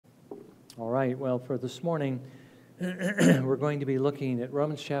All right, well, for this morning, we're going to be looking at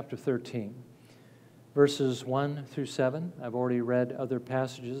Romans chapter 13, verses 1 through 7. I've already read other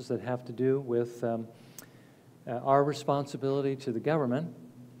passages that have to do with our responsibility to the government.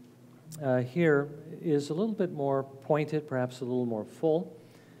 Here is a little bit more pointed, perhaps a little more full.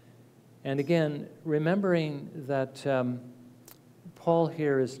 And again, remembering that Paul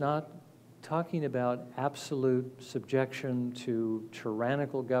here is not talking about absolute subjection to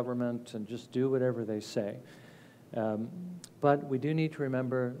tyrannical government and just do whatever they say. But we do need to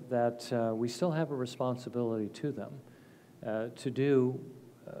remember that we still have a responsibility to them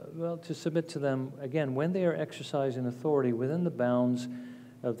to submit to them, again, when they are exercising authority within the bounds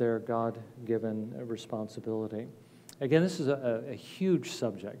of their God-given responsibility. Again, this is a huge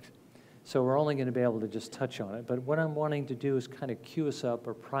subject, so we're only going to be able to just touch on it. But what I'm wanting to do is kind of cue us up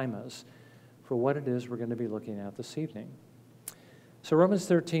or prime us for what it is we're going to be looking at this evening. So Romans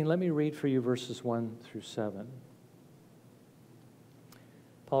 13, let me read for you verses 1 through 7.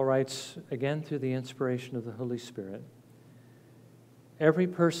 Paul writes, again through the inspiration of the Holy Spirit, "Every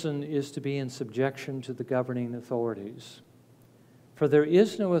person is to be in subjection to the governing authorities. For there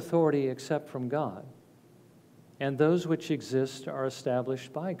is no authority except from God, and those which exist are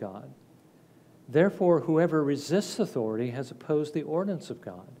established by God. Therefore, whoever resists authority has opposed the ordinance of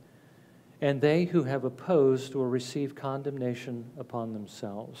God, and they who have opposed will receive condemnation upon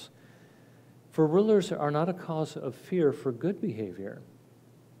themselves. For rulers are not a cause of fear for good behavior,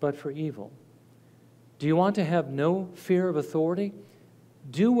 but for evil. Do you want to have no fear of authority?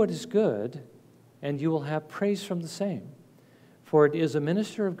 Do what is good, and you will have praise from the same. For it is a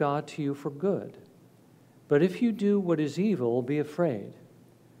minister of God to you for good. But if you do what is evil, be afraid,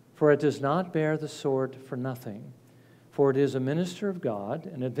 for it does not bear the sword for nothing. For it is a minister of God,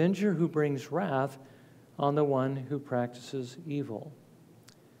 an avenger who brings wrath on the one who practices evil.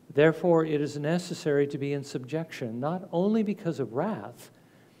 Therefore, it is necessary to be in subjection, not only because of wrath,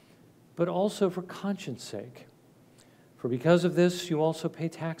 but also for conscience sake. For because of this, you also pay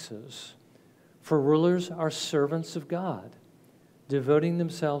taxes. For rulers are servants of God, devoting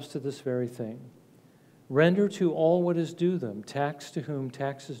themselves to this very thing. Render to all what is due them, tax to whom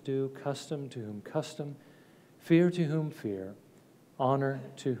tax is due, custom to whom custom, fear to whom fear, honor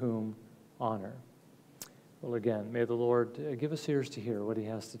to whom honor." Well, again, may the Lord give us ears to hear what he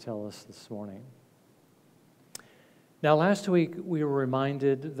has to tell us this morning. Now, last week we were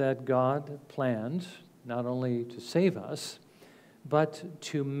reminded that God planned not only to save us, but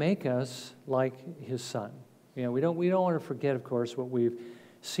to make us like his Son. You know, we don't want to forget, of course, what we've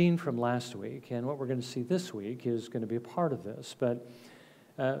seen from last week, and what we're going to see this week is going to be a part of this. But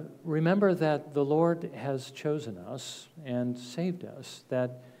remember that the Lord has chosen us and saved us,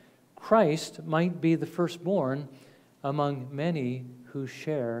 that Christ might be the firstborn among many who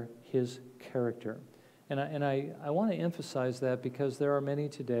share his character. And I want to emphasize that because there are many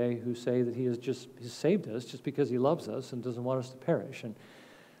today who say that he's saved us just because he loves us and doesn't want us to perish, and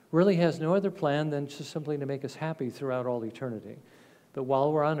really has no other plan than just simply to make us happy throughout all eternity. But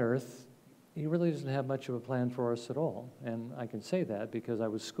while we're on earth, he really doesn't have much of a plan for us at all. And I can say that because I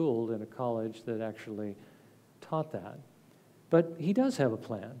was schooled in a college that actually taught that. But he does have a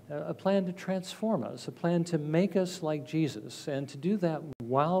plan to transform us, a plan to make us like Jesus, and to do that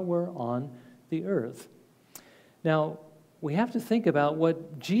while we're on the earth. Now, we have to think about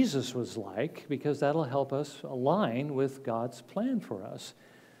what Jesus was like, because that'll help us align with God's plan for us.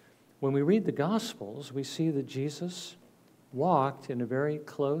 When we read the Gospels, we see that Jesus walked in a very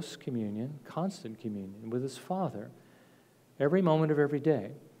close communion, constant communion with his Father every moment of every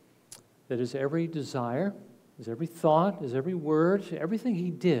day. That his every desire, his every thought, his every word, everything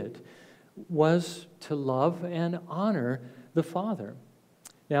he did was to love and honor the Father.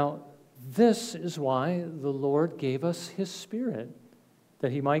 Now, this is why the Lord gave us his Spirit,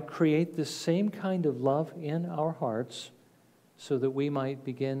 that he might create this same kind of love in our hearts so that we might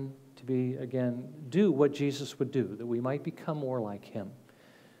begin to do what Jesus would do, that we might become more like him,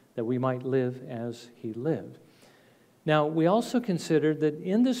 that we might live as he lived. Now, we also considered that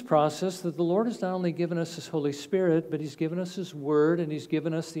in this process that the Lord has not only given us his Holy Spirit, but he's given us his word, and he's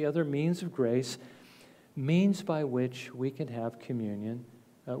given us the other means of grace, means by which we can have communion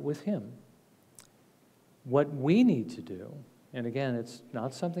with him. What we need to do, and again, it's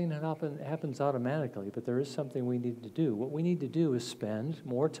not something that happens automatically, but there is something we need to do. What we need to do is spend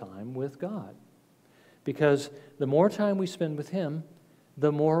more time with God. Because the more time we spend with him,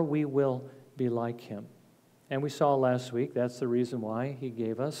 the more we will be like him. And we saw last week, that's the reason why he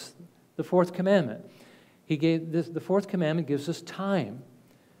gave us the fourth commandment. The fourth commandment gives us time.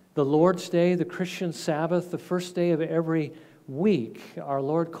 The Lord's Day, the Christian Sabbath, the first day of every week, our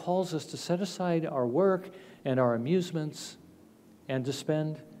Lord calls us to set aside our work and our amusements and to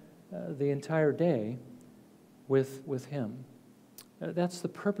spend the entire day with Him. That's the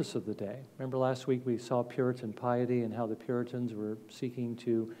purpose of the day. Remember last week we saw Puritan piety and how the Puritans were seeking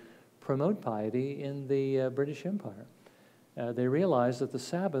to promote piety in the British Empire. They realized that the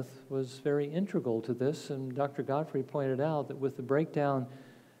Sabbath was very integral to this, and Dr. Godfrey pointed out that with the breakdown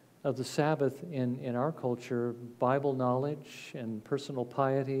of the Sabbath in our culture, Bible knowledge and personal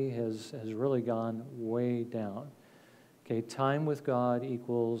piety has really gone way down. Okay, time with God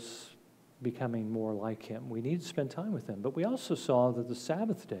equals becoming more like Him. We need to spend time with Him. But we also saw that the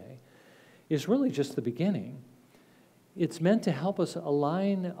Sabbath day is really just the beginning. It's meant to help us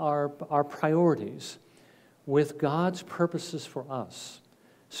align our priorities with God's purposes for us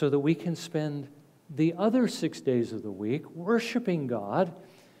so that we can spend the other 6 days of the week worshiping God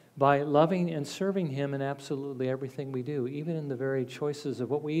by loving and serving Him in absolutely everything we do, even in the very choices of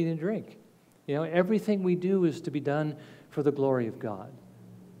what we eat and drink. You know, everything we do is to be done for the glory of God.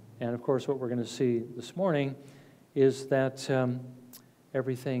 And of course, what we're going to see this morning is that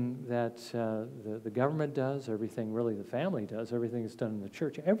everything that the government does, everything really the family does, everything that's done in the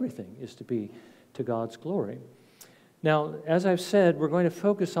church, everything is to be to God's glory. Now, as I've said, we're going to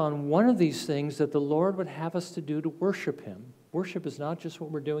focus on one of these things that the Lord would have us to do to worship Him. Worship is not just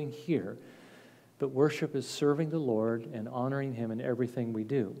what we're doing here, but worship is serving the Lord and honoring Him in everything we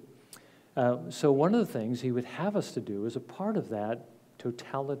do. So one of the things He would have us to do as a part of that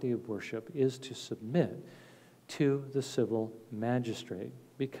totality of worship is to submit to the civil magistrate,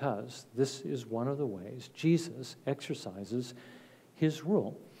 because this is one of the ways Jesus exercises His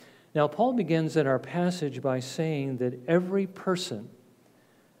rule. Now, Paul begins in our passage by saying that every person,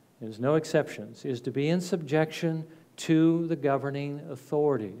 there's no exceptions, is to be in subjection to the governing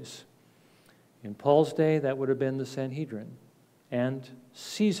authorities. In Paul's day, that would have been the Sanhedrin and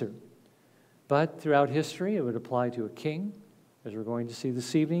Caesar. But throughout history, it would apply to a king, as we're going to see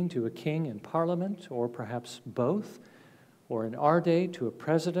this evening, to a king and parliament, or perhaps both, or in our day, to a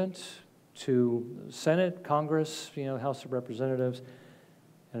president, to Senate, Congress, House of Representatives,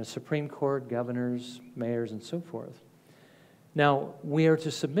 and a Supreme Court, governors, mayors, and so forth. Now, we are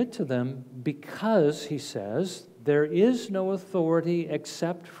to submit to them because, he says, there is no authority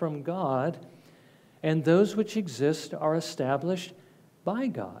except from God, and those which exist are established by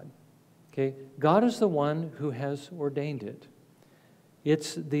God. Okay? God is the one who has ordained it.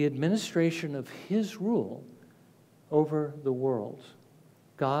 It's the administration of His rule over the world.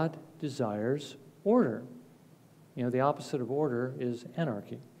 God desires order. The opposite of order is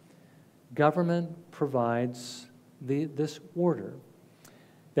anarchy. Government provides this order.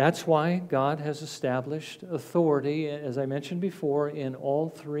 That's why God has established authority, as I mentioned before, in all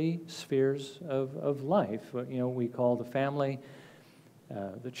three spheres of life. We call the family,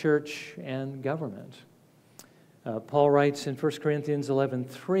 the church, and government. Paul writes in 1 Corinthians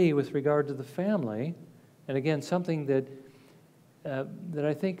 11:3 with regard to the family, and again, something that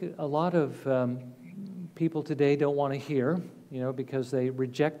I think a lot of people today don't want to hear, because they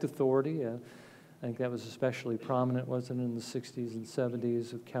reject authority. I think that was especially prominent, wasn't it, in the 60s and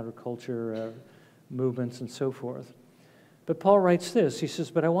 70s of counterculture movements and so forth. But Paul writes this, he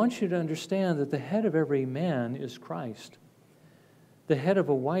says, "But I want you to understand that the head of every man is Christ. The head of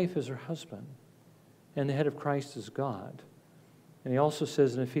a wife is her husband, and the head of Christ is God." And he also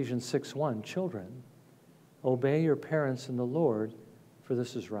says in Ephesians 6:1, "Children, obey your parents in the Lord, for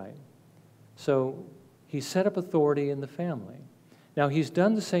this is right." So he set up authority in the family. Now, he's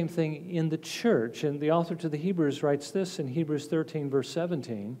done the same thing in the church, and the author to the Hebrews writes this in Hebrews 13, verse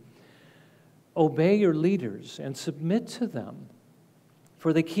 17, "Obey your leaders and submit to them,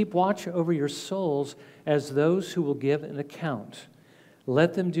 for they keep watch over your souls as those who will give an account.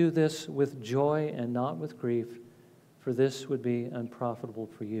 Let them do this with joy and not with grief, for this would be unprofitable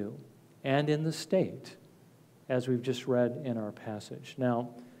for you." And in the state, as we've just read in our passage. Now,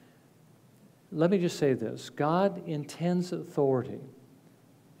 let me just say this. God intends authority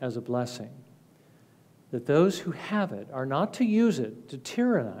as a blessing, that those who have it are not to use it to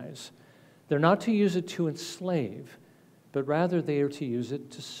tyrannize. They're not to use it to enslave, but rather they are to use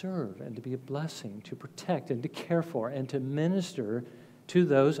it to serve and to be a blessing, to protect and to care for and to minister to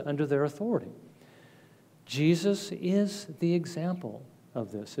those under their authority. Jesus is the example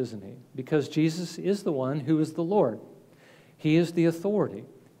of this, isn't he? Because Jesus is the one who is the Lord. He is the authority.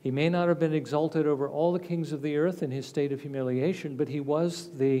 He may not have been exalted over all the kings of the earth in his state of humiliation, but he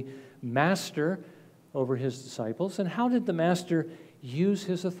was the master over his disciples. And how did the master use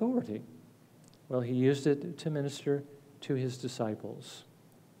his authority? Well, he used it to minister to his disciples,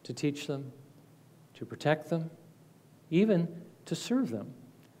 to teach them, to protect them, even to serve them.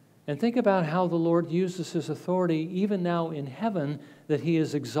 And think about how the Lord uses his authority even now in heaven, that he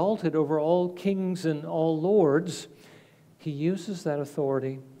is exalted over all kings and all lords. He uses that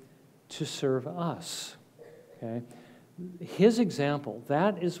authority to serve us. Okay? His example,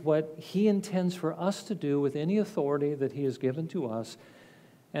 that is what he intends for us to do with any authority that he has given to us.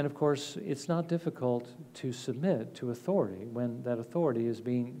 And of course, it's not difficult to submit to authority when that authority is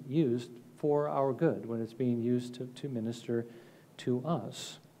being used for our good, when it's being used to minister to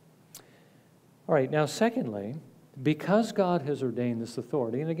us. All right, now secondly, because God has ordained this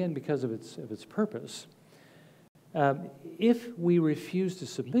authority, and again because of its purpose, if we refuse to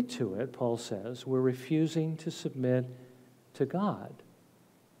submit to it, Paul says, we're refusing to submit to God.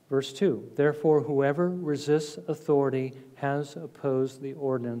 Verse 2, therefore whoever resists authority has opposed the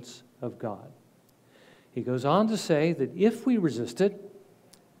ordinance of God. He goes on to say that if we resist it,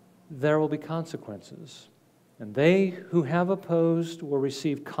 there will be consequences. And they who have opposed will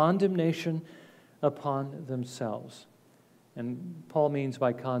receive condemnation upon themselves. And Paul means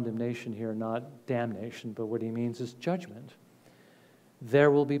by condemnation here not damnation, but what he means is judgment.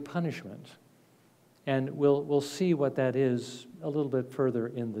 There will be punishment. And we'll see what that is a little bit further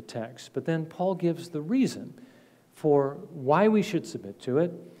in the text. But then Paul gives the reason for why we should submit to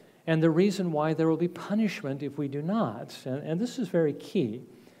it, and the reason why there will be punishment if we do not. And this is very key,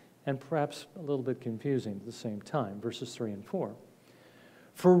 and perhaps a little bit confusing at the same time, verses 3 and 4.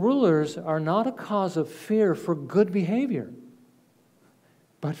 For rulers are not a cause of fear for good behavior,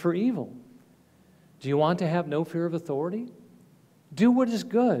 but for evil. Do you want to have no fear of authority? Do what is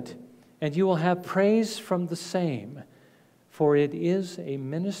good, and you will have praise from the same, for it is a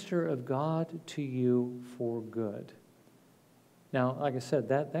minister of God to you for good. Now, like I said,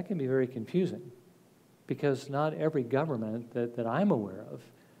 that can be very confusing, because not every government that I'm aware of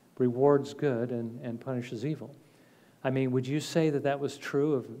rewards good and punishes evil. I mean, would you say that was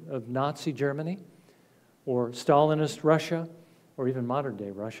true of Nazi Germany, or Stalinist Russia, or even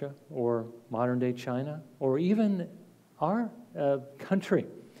modern-day Russia, or modern-day China, or even our country?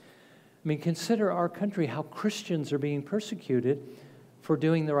 I mean, consider our country, how Christians are being persecuted for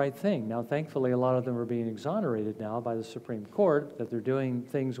doing the right thing. Now, thankfully, a lot of them are being exonerated now by the Supreme Court, that they're doing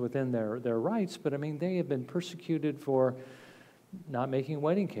things within their rights, but I mean, they have been persecuted for not making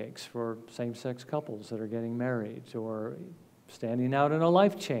wedding cakes for same-sex couples that are getting married, or standing out in a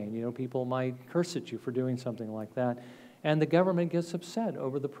life chain. You know, people might curse at you for doing something like that, and the government gets upset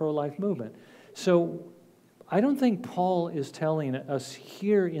over the pro-life movement. So I don't think Paul is telling us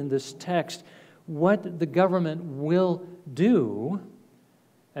here in this text what the government will do.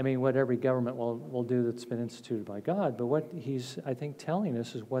 I mean, what every government will do that's been instituted by God, but what he's, I think, telling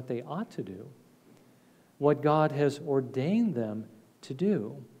us is what they ought to do, what God has ordained them to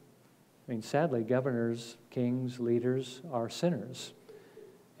do. I mean, sadly, governors, kings, leaders are sinners,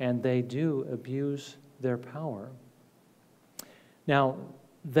 and they do abuse their power. Now,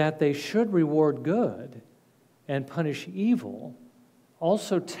 that they should reward good and punish evil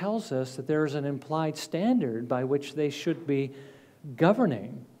also tells us that there is an implied standard by which they should be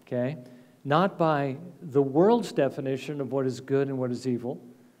governing, okay? Not by the world's definition of what is good and what is evil,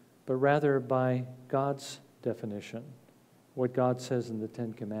 but rather by God's definition, what God says in the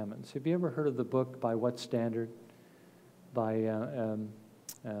Ten Commandments. Have you ever heard of the book By What Standard? By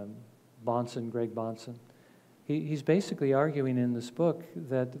Greg Bonson. He's basically arguing in this book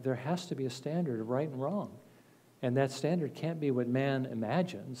that there has to be a standard of right and wrong. And that standard can't be what man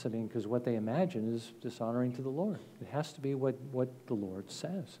imagines. I mean, because what they imagine is dishonoring to the Lord. It has to be what the Lord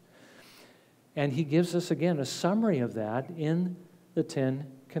says. And he gives us, again, a summary of that in the Ten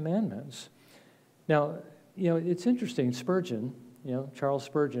Commandments. Now, you know, it's interesting. Spurgeon, Charles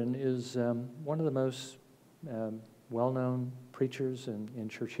Spurgeon is one of the most well-known preachers in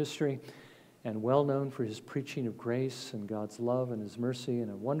church history, and well known for his preaching of grace and God's love and his mercy,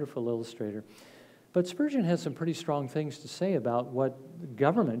 and a wonderful illustrator. But Spurgeon has some pretty strong things to say about what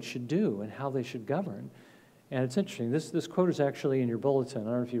government should do and how they should govern. And it's interesting. This quote is actually in your bulletin. I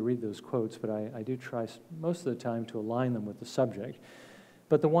don't know if you read those quotes, but I do try most of the time to align them with the subject.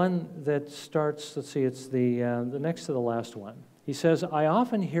 But the one that starts, let's see, it's the next to the last one. He says, I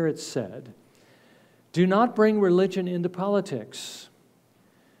often hear it said, do not bring religion into politics.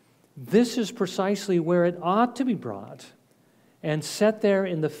 This is precisely where it ought to be brought and set there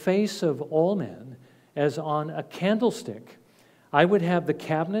in the face of all men as on a candlestick. I would have the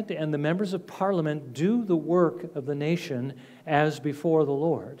cabinet and the members of parliament do the work of the nation as before the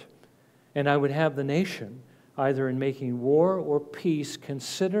Lord. And I would have the nation, either in making war or peace,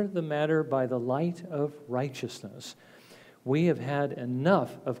 consider the matter by the light of righteousness. We have had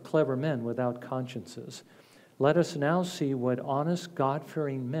enough of clever men without consciences. Let us now see what honest,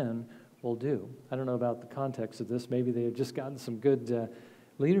 God-fearing men will do. I don't know about the context of this. Maybe they have just gotten some good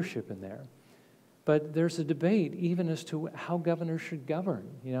leadership in there. But there's a debate even as to how governors should govern.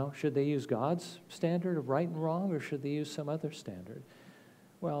 Should they use God's standard of right and wrong, or should they use some other standard?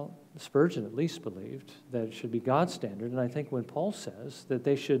 Well, Spurgeon at least believed that it should be God's standard. And I think when Paul says that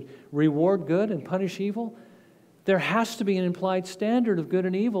they should reward good and punish evil, there has to be an implied standard of good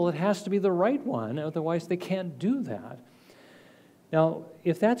and evil. It has to be the right one. Otherwise, they can't do that. Now,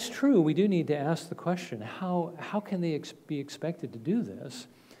 if that's true, we do need to ask the question, how can they be expected to do this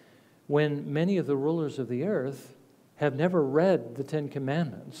when many of the rulers of the earth have never read the Ten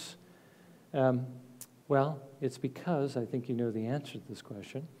Commandments? Well, it's because, I think you know the answer to this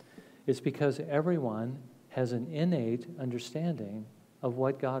question, it's because everyone has an innate understanding of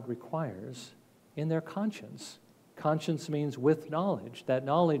what God requires in their conscience. Conscience means with knowledge. That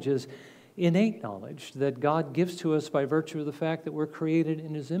knowledge is innate knowledge that God gives to us by virtue of the fact that we're created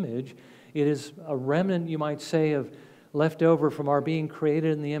in His image. It is a remnant, you might say, of left over from our being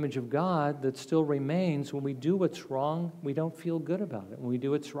created in the image of God that still remains. When we do what's wrong, we don't feel good about it. When we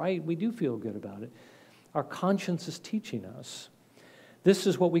do what's right, we do feel good about it. Our conscience is teaching us. This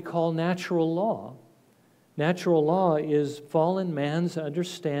is what we call natural law. Natural law is fallen man's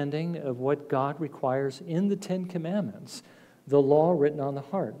understanding of what God requires in the Ten Commandments, the law written on the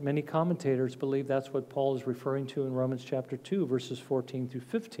heart. Many commentators believe that's what Paul is referring to in Romans chapter 2, verses 14 through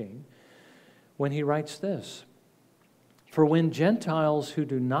 15, when he writes this: "For when Gentiles who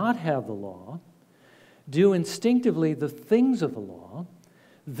do not have the law do instinctively the things of the law,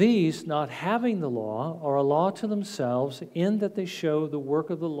 these, not having the law, are a law to themselves in that they show the work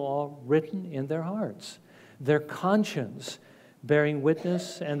of the law written in their hearts, their conscience bearing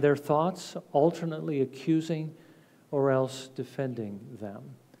witness, and their thoughts alternately accusing or else defending them."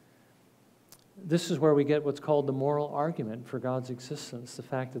 This is where we get what's called the moral argument for God's existence, the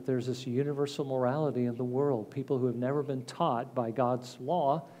fact that there's this universal morality in the world. People who have never been taught by God's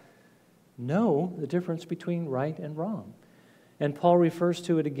law know the difference between right and wrong. And Paul refers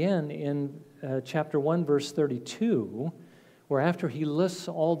to it again in chapter 1, verse 32, where after he lists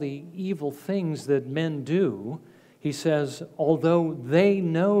all the evil things that men do, he says, although they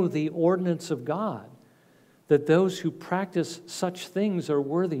know the ordinance of God, that those who practice such things are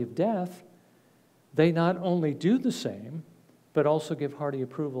worthy of death, they not only do the same, but also give hearty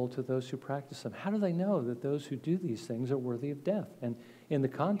approval to those who practice them. How do they know that those who do these things are worthy of death? And in the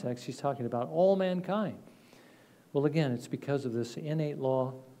context, he's talking about all mankind. Well, again, it's because of this innate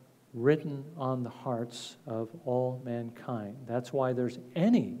law written on the hearts of all mankind. That's why there's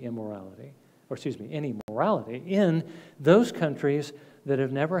any morality in those countries that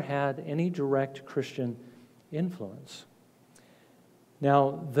have never had any direct Christian influence.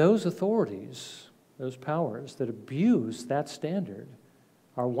 Now, those authorities, those powers that abuse that standard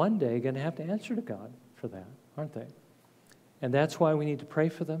are one day going to have to answer to God for that, aren't they? And that's why we need to pray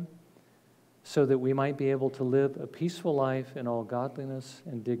for them, so that we might be able to live a peaceful life in all godliness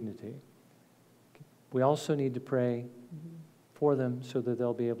and dignity. We also need to pray for them so that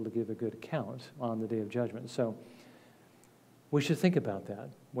they'll be able to give a good account on the day of judgment. So we should think about that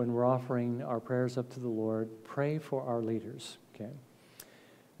when we're offering our prayers up to the Lord. Pray for our leaders, okay?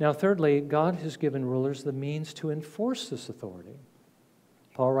 Now, thirdly, God has given rulers the means to enforce this authority.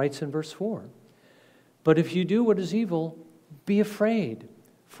 Paul writes in verse 4, "But if you do what is evil, be afraid,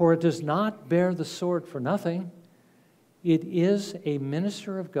 for it does not bear the sword for nothing. It is a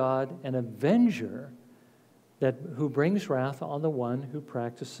minister of God, an avenger who brings wrath on the one who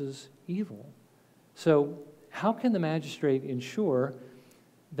practices evil." So how can the magistrate ensure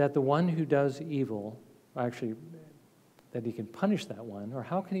that the one who does evil, actually, that he can punish that one, or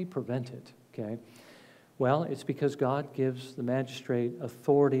how can he prevent it? Okay. Well, it's because God gives the magistrate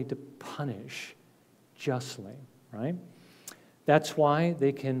authority to punish justly, right? That's why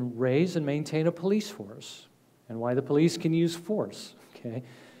they can raise and maintain a police force, and why the police can use force, okay,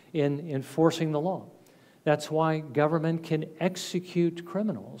 in enforcing the law. That's why government can execute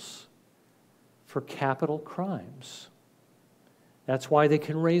criminals for capital crimes. That's why they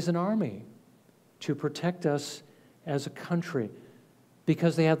can raise an army to protect us as a country,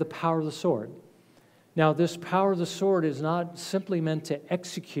 because they have the power of the sword. Now, this power of the sword is not simply meant to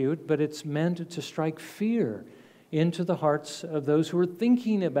execute, but it's meant to strike fear into the hearts of those who are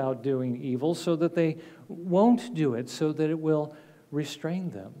thinking about doing evil, so that they won't do it, so that it will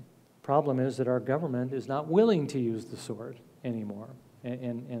restrain them. Problem is that our government is not willing to use the sword anymore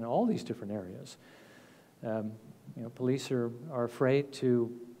in all these different areas. Police are afraid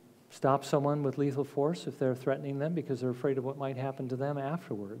to stop someone with lethal force if they're threatening them, because they're afraid of what might happen to them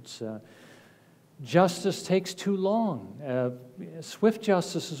afterwards. Justice takes too long. Swift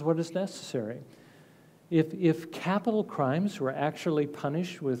justice is what is necessary. If capital crimes were actually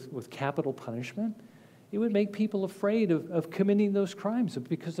punished with capital punishment, it would make people afraid of committing those crimes.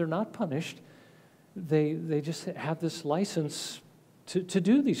 Because they're not punished, they just have this license to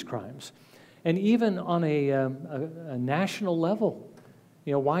do these crimes. And even on a national level,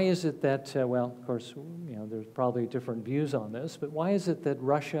 why is it that, well, of course, there's probably different views on this, but why is it that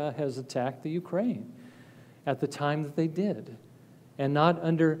Russia has attacked the Ukraine at the time that they did, and not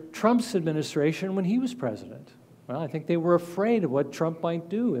under Trump's administration when he was president? Well, I think they were afraid of what Trump might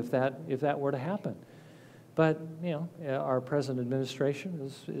do if that were to happen. But, our present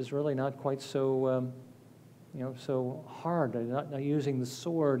administration is really not quite so, so hard, not using the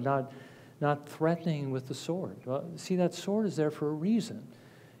sword, not threatening with the sword. Well, see, that sword is there for a reason.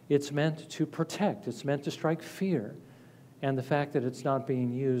 It's meant to protect. It's meant to strike fear. And the fact that it's not being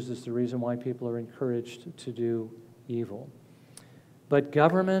used is the reason why people are encouraged to do evil. But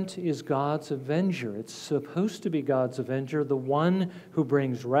government is God's avenger. It's supposed to be God's avenger, the one who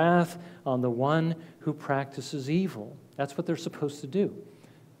brings wrath on the one who practices evil. That's what they're supposed to do.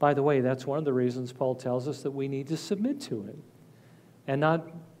 By the way, that's one of the reasons Paul tells us that we need to submit to it and not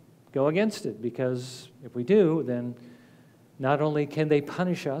go against it, because if we do, then not only can they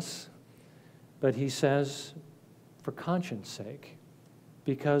punish us, but he says, for conscience sake,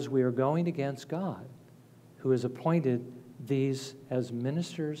 because we are going against God, who has appointed these as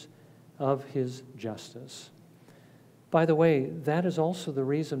ministers of his justice. By the way, that is also the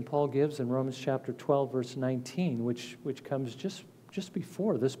reason Paul gives in Romans chapter 12, verse 19, which comes just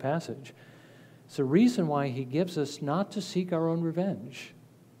before this passage. It's a reason why he gives us not to seek our own revenge.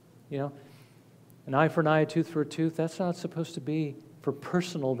 An eye for an eye, a tooth for a tooth, that's not supposed to be for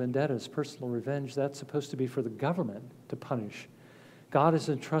personal vendettas, personal revenge. That's supposed to be for the government to punish. God has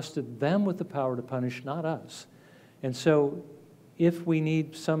entrusted them with the power to punish, not us. And so if we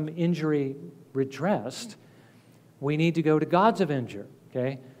need some injury redressed, we need to go to God's avenger,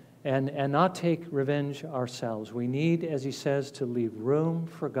 okay, and not take revenge ourselves. We need, as he says, to leave room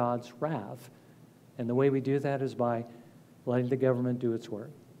for God's wrath. And the way we do that is by letting the government do its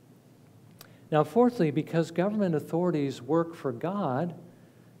work. Now, fourthly, because government authorities work for God,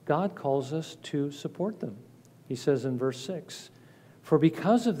 God calls us to support them. He says in verse 6, "For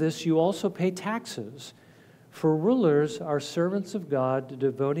because of this you also pay taxes, for rulers are servants of God,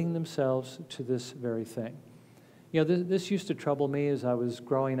 devoting themselves to this very thing." This used to trouble me as I was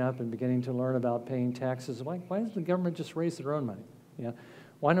growing up and beginning to learn about paying taxes. Why doesn't the government just raise their own money?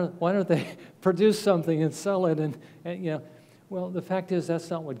 Why don't they produce something and sell it? And well, the fact is that's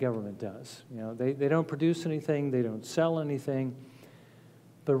not what government does. They don't produce anything, they don't sell anything,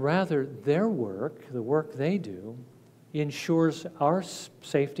 but rather their work, the work they do, ensures our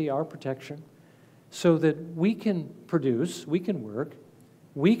safety, our protection, so that we can produce, we can work,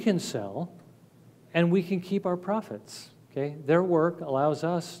 we can sell, and we can keep our profits. Okay? Their work allows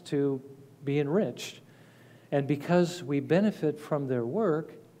us to be enriched. And because we benefit from their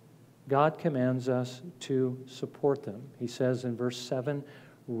work, God commands us to support them. He says in verse 7,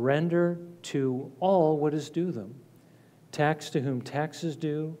 "Render to all what is due them. Tax to whom tax is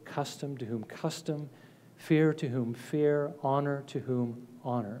due, custom to whom custom, fear to whom fear, honor to whom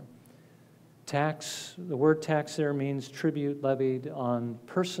honor." Tax, the word tax there means tribute levied on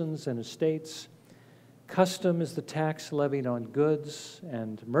persons and estates. Custom is the tax levied on goods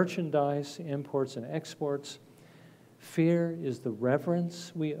and merchandise, imports and exports. Fear is the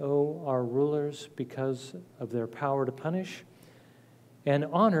reverence we owe our rulers because of their power to punish. And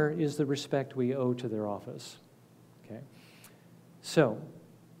honor is the respect we owe to their office. Okay? So,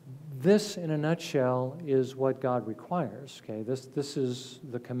 this in a nutshell is what God requires. Okay? This is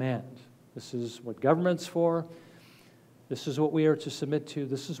the command. This is what government's for. This is what we are to submit to.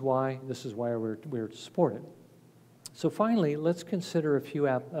 This is why we're to support it. So finally, let's consider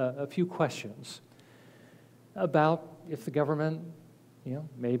a few questions about if the government,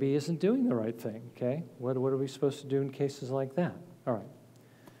 maybe isn't doing the right thing. Okay, what are we supposed to do in cases like that? All right.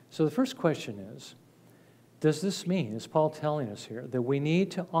 So the first question is, does this mean, is Paul telling us here, that we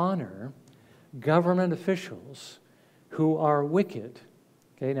need to honor government officials who are wicked?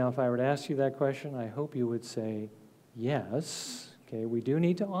 Okay, now if I were to ask you that question, I hope you would say yes. Okay, we do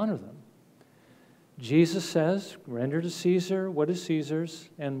need to honor them. Jesus says, render to Caesar what is Caesar's,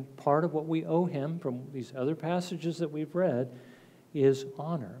 and part of what we owe him from these other passages that we've read is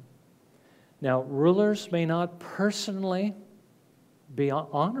honor. Now, rulers may not personally be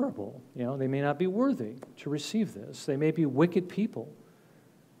honorable. They may not be worthy to receive this. They may be wicked people.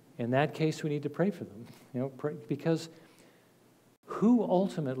 In that case, we need to pray for them. Because who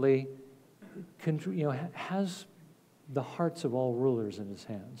ultimately has the hearts of all rulers in his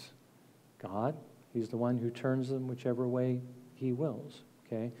hands? God, he's the one who turns them whichever way he wills,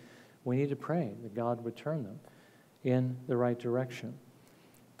 okay? We need to pray that God would turn them in the right direction.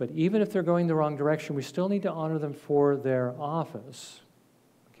 But even if they're going the wrong direction, we still need to honor them for their office.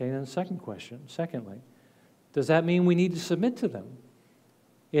 Okay, then second question. Secondly, does that mean we need to submit to them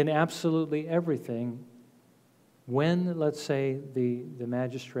in absolutely everything when, let's say, the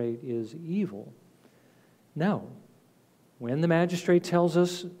magistrate is evil? No. When the magistrate tells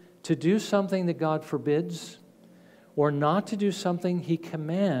us to do something that God forbids or not to do something he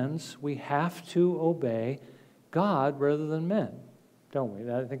commands, we have to obey God rather than men, don't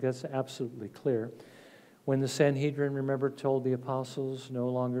we? I think that's absolutely clear. When the Sanhedrin, remember, told the apostles no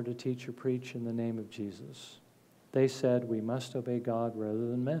longer to teach or preach in the name of Jesus, they said we must obey God rather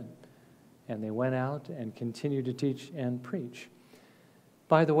than men. And they went out and continued to teach and preach.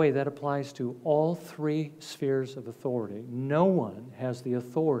 By the way, that applies to all three spheres of authority. No one has the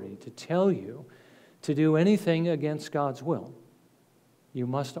authority to tell you to do anything against God's will. You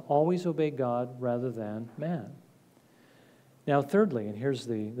must always obey God rather than man. Now, thirdly, and here's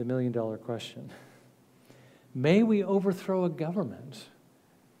the million-dollar question, may we overthrow a government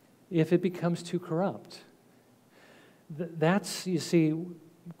if it becomes too corrupt? That's, you see,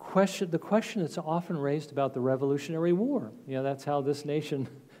 the question that's often raised about the Revolutionary War. That's how this nation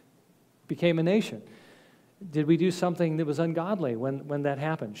became a nation. Did we do something that was ungodly when that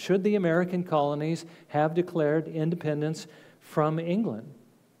happened? Should the American colonies have declared independence from England?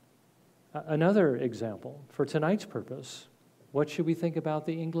 Another example, for tonight's purpose, what should we think about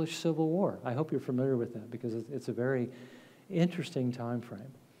the English Civil War? I hope you're familiar with that because it's a very interesting time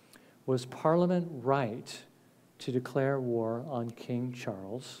frame. Was Parliament right to declare war on King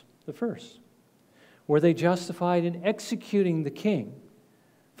Charles I? Were they justified in executing the king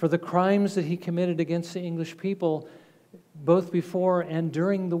for the crimes that he committed against the English people both before and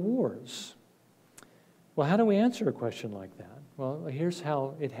during the wars? Well, how do we answer a question like that? Well, here's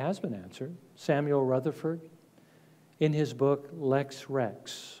how it has been answered. Samuel Rutherford, in his book Lex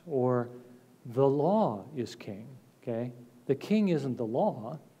Rex, or The Law is King, okay? The king isn't the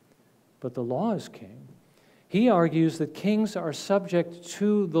law, but the law is king. He argues that kings are subject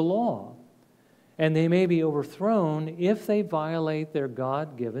to the law, and they may be overthrown if they violate their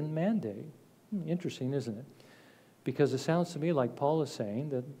God-given mandate. Interesting, isn't it? Because it sounds to me like Paul is saying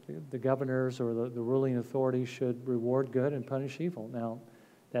that the governors or the ruling authorities should reward good and punish evil. Now,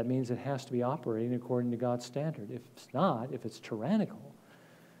 that means it has to be operating according to God's standard. If it's not, if it's tyrannical,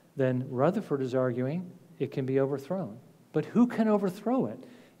 then Rutherford is arguing it can be overthrown. But who can overthrow it?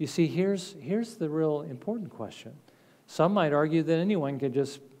 You see, here's the real important question. Some might argue that anyone could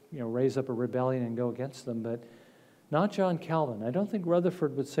just raise up a rebellion and go against them, but not John Calvin. I don't think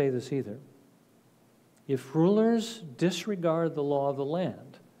Rutherford would say this either. If rulers disregard the law of the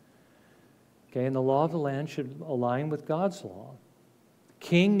land, okay, and the law of the land should align with God's law,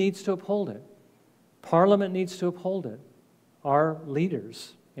 king needs to uphold it. Parliament needs to uphold it. Our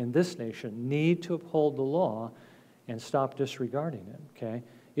leaders in this nation need to uphold the law and stop disregarding it, okay?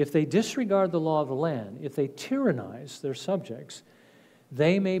 If they disregard the law of the land, if they tyrannize their subjects,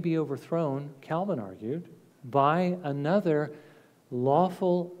 they may be overthrown, Calvin argued, by another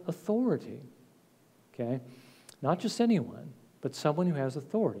lawful authority, okay? Not just anyone, but someone who has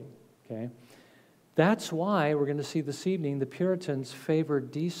authority, okay? That's why we're going to see this evening the Puritans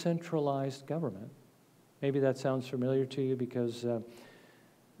favored decentralized government. Maybe that sounds familiar to you because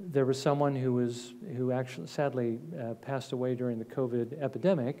there was someone who actually sadly passed away during the COVID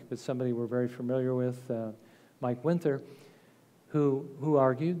epidemic, but somebody we're very familiar with, Mike Winther, who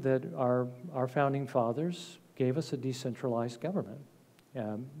argued that our founding fathers gave us a decentralized government.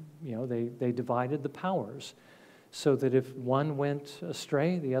 They divided the powers so that if one went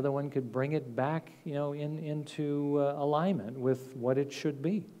astray, the other one could bring it back, into alignment with what it should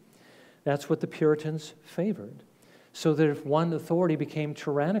be. That's what the Puritans favored. So that if one authority became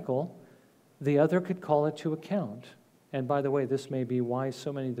tyrannical, the other could call it to account. And by the way, this may be why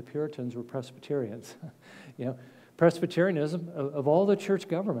so many of the Puritans were Presbyterians. Presbyterianism, of all the church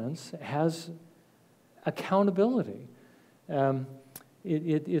governments, has accountability.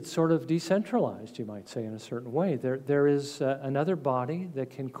 It's sort of decentralized, you might say, in a certain way. There is another body that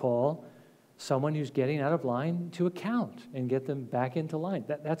can call someone who's getting out of line to account and get them back into line.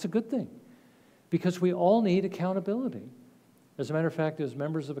 That's a good thing, because we all need accountability. As a matter of fact, as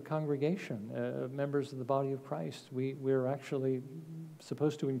members of a congregation, members of the body of Christ, we're actually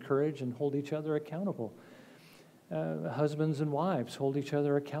supposed to encourage and hold each other accountable. Husbands and wives hold each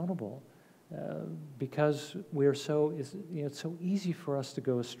other accountable. Because it's so easy for us to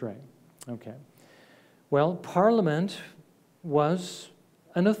go astray. Okay. Well, Parliament was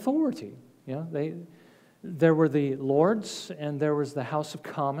an authority. There were the Lords, and there was the House of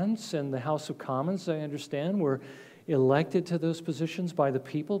Commons, and the House of Commons, I understand, were elected to those positions by the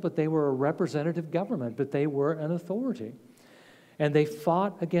people, but they were a representative government, but they were an authority. And they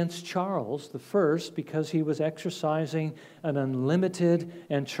fought against Charles I because he was exercising an unlimited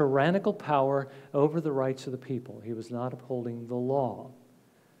and tyrannical power over the rights of the people. He was not upholding the law.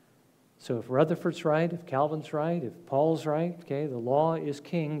 So if Rutherford's right, if Calvin's right, if Paul's right, okay, the law is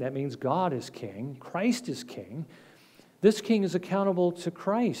king. That means God is king. Christ is king. This king is accountable to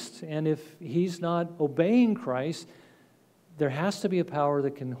Christ. And if he's not obeying Christ, there has to be a power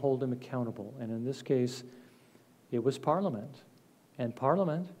that can hold him accountable. And in this case, it was Parliament. And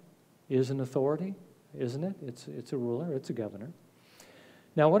Parliament is an authority, isn't it? It's a ruler, it's a governor.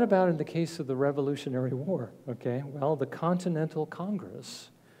 Now, what about in the case of the Revolutionary War? Okay, well, the Continental Congress,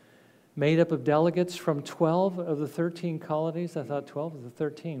 made up of delegates from 12 of the 13 colonies. I thought 12 of the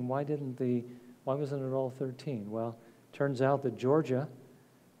 13. Why wasn't it all 13? Well, turns out that Georgia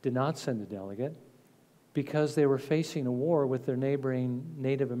did not send a delegate because they were facing a war with their neighboring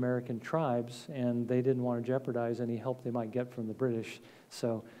Native American tribes, and they didn't want to jeopardize any help they might get from the British,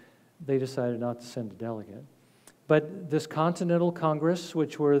 so they decided not to send a delegate. But this Continental Congress,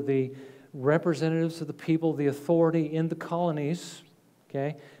 which were the representatives of the people, the authority in the colonies,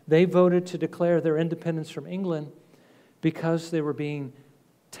 okay, they voted to declare their independence from England because they were being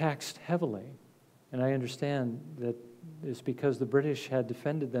taxed heavily. And I understand that it's because the British had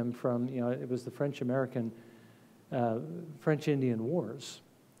defended them from, it was the French-Indian Wars,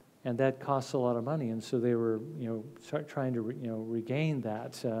 and that costs a lot of money, and so they were, trying to, regain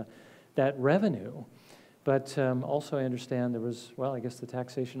that revenue. But also I understand there was, I guess the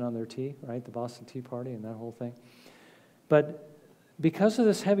taxation on their tea, right, the Boston Tea Party and that whole thing. But because of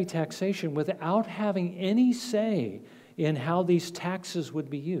this heavy taxation, without having any say in how these taxes would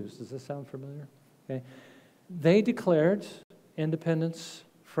be used, does this sound familiar? Okay. They declared independence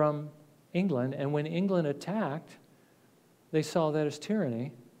from England, and when England attacked, they saw that as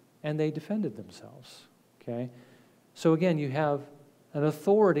tyranny, and they defended themselves. Okay? So again, you have an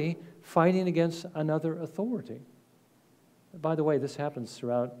authority fighting against another authority. By the way, this happens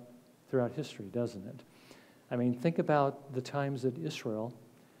throughout history, doesn't it? I mean, think about the times that Israel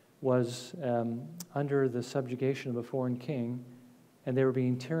was under the subjugation of a foreign king, and they were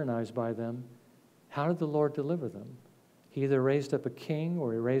being tyrannized by them. How did the Lord deliver them? He either raised up a king,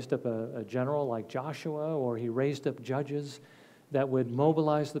 or he raised up a general like Joshua, or he raised up judges that would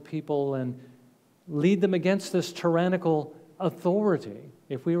mobilize the people and lead them against this tyrannical authority.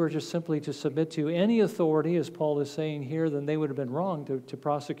 If we were just simply to submit to any authority, as Paul is saying here, then they would have been wrong to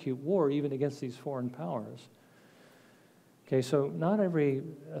prosecute war even against these foreign powers. Okay, so not every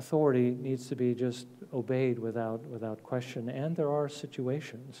authority needs to be just obeyed without question, and there are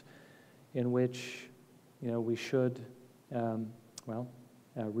situations in which, we should,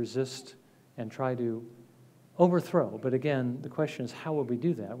 resist and try to overthrow. But again, the question is, how will we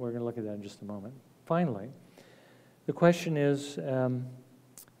do that? We're going to look at that in just a moment. Finally, the question is,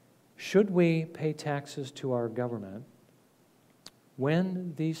 should we pay taxes to our government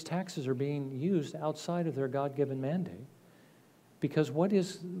when these taxes are being used outside of their God-given mandate? Because what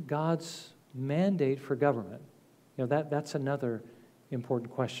is God's mandate for government? That's another important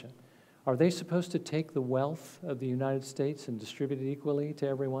question. Are they supposed to take the wealth of the United States and distribute it equally to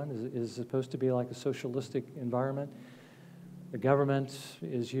everyone? Is it supposed to be like a socialistic environment? The government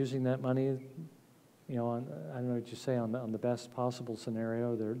is using that money, I don't know what you say, on the best possible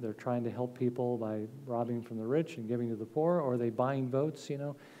scenario. They're trying to help people by robbing from the rich and giving to the poor, or are they buying votes,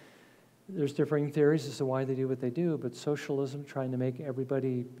 There's differing theories as to why they do what they do, but socialism, trying to make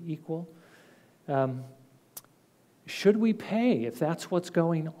everybody equal. Should we pay if that's what's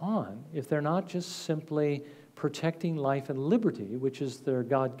going on, if they're not just simply protecting life and liberty, which is their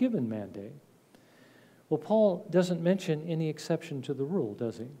God-given mandate? Well, Paul doesn't mention any exception to the rule,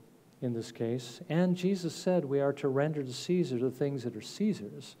 does he, in this case? And Jesus said we are to render to Caesar the things that are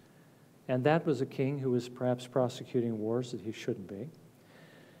Caesar's, and that was a king who was perhaps prosecuting wars that he shouldn't be.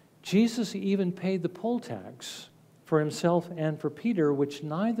 Jesus even paid the poll tax for himself and for Peter, which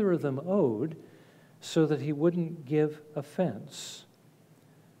neither of them owed, so that he wouldn't give offense.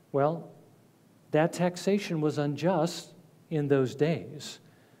 Well, that taxation was unjust in those days,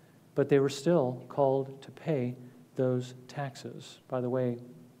 but they were still called to pay those taxes. By the way,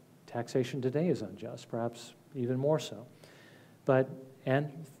 taxation today is unjust, perhaps even more so. And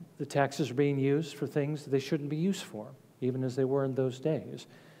the taxes are being used for things that they shouldn't be used for, even as they were in those days.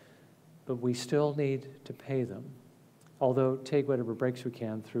 But we still need to pay them. although take whatever breaks we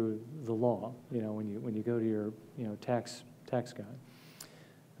can through the law, when you go to your, tax guy.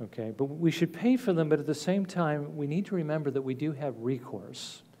 Okay, but we should pay for them, but at the same time, we need to remember that we do have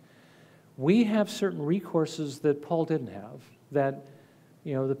recourse. We have certain recourses that Paul didn't have, that,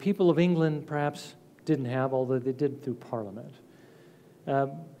 the people of England perhaps didn't have, although they did through Parliament.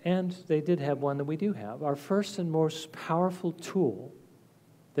 And they did have one that we do have. Our first and most powerful tool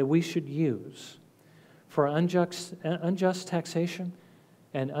that we should use for unjust taxation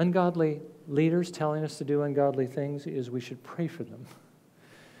and ungodly leaders telling us to do ungodly things is we should pray for them.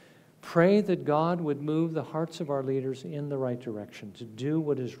 Pray that God would move the hearts of our leaders in the right direction, to do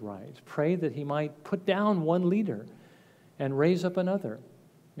what is right. Pray that he might put down one leader and raise up another.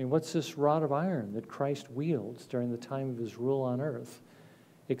 I mean, what's this rod of iron that Christ wields during the time of his rule on earth,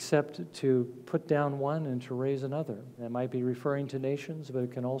 except to put down one and to raise another? That might be referring to nations, but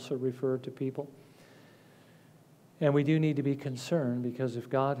it can also refer to people. And we do need to be concerned, because if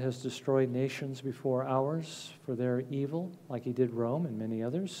God has destroyed nations before ours for their evil, like he did Rome and many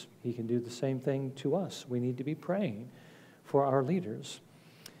others, he can do the same thing to us. We need to be praying for our leaders.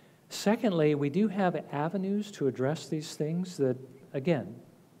 Secondly, we do have avenues to address these things that, again,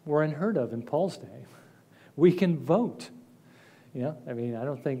 were unheard of in Paul's day. We can vote. I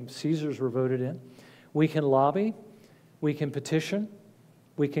don't think Caesars were voted in. We can lobby. We can petition.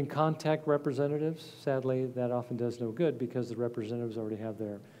 We can contact representatives. Sadly, that often does no good, because the representatives already have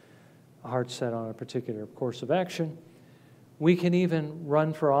their hearts set on a particular course of action. We can even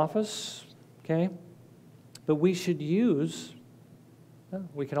run for office, okay? But we should use,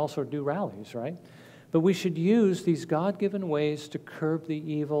 we can also do rallies, right? But we should use these God-given ways to curb the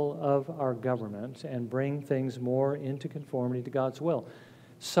evil of our government and bring things more into conformity to God's will.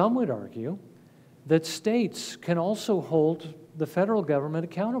 Some would argue that states can also hold the federal government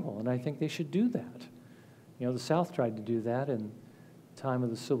accountable, and I think they should do that. The South tried to do that in the time of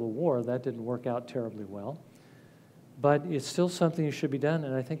the Civil War. That didn't work out terribly well. But it's still something that should be done,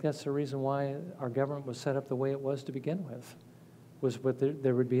 and I think that's the reason why our government was set up the way it was to begin with, was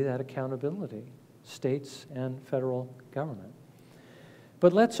there would be that accountability, states and federal government.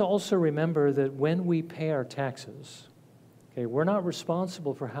 But let's also remember that when we pay our taxes, okay, we're not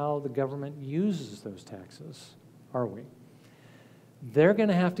responsible for how the government uses those taxes, are we? They're going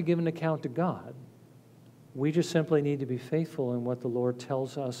to have to give an account to God. We just simply need to be faithful in what the Lord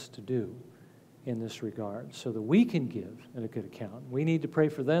tells us to do in this regard, so that we can give a good account. We need to pray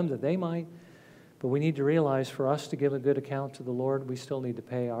for them that they might, but we need to realize for us to give a good account to the Lord, we still need to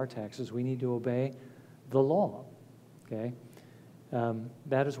pay our taxes. We need to obey the law, okay?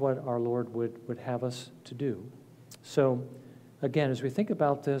 That is what our Lord would have us to do. So, again, as we think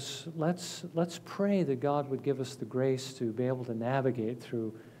about this, let's pray that God would give us the grace to be able to navigate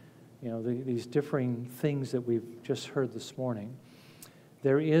through, these differing things that we've just heard this morning.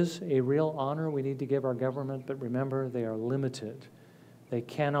 There is a real honor we need to give our government, but remember, they are limited. They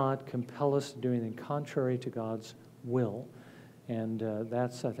cannot compel us to do anything contrary to God's will, and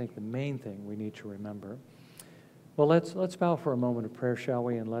that's, I think, the main thing we need to remember. Well, let's bow for a moment of prayer, shall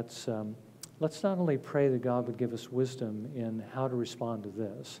we? And let's not only pray that God would give us wisdom in how to respond to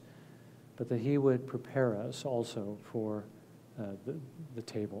this, but that he would prepare us also for the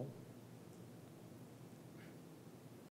table.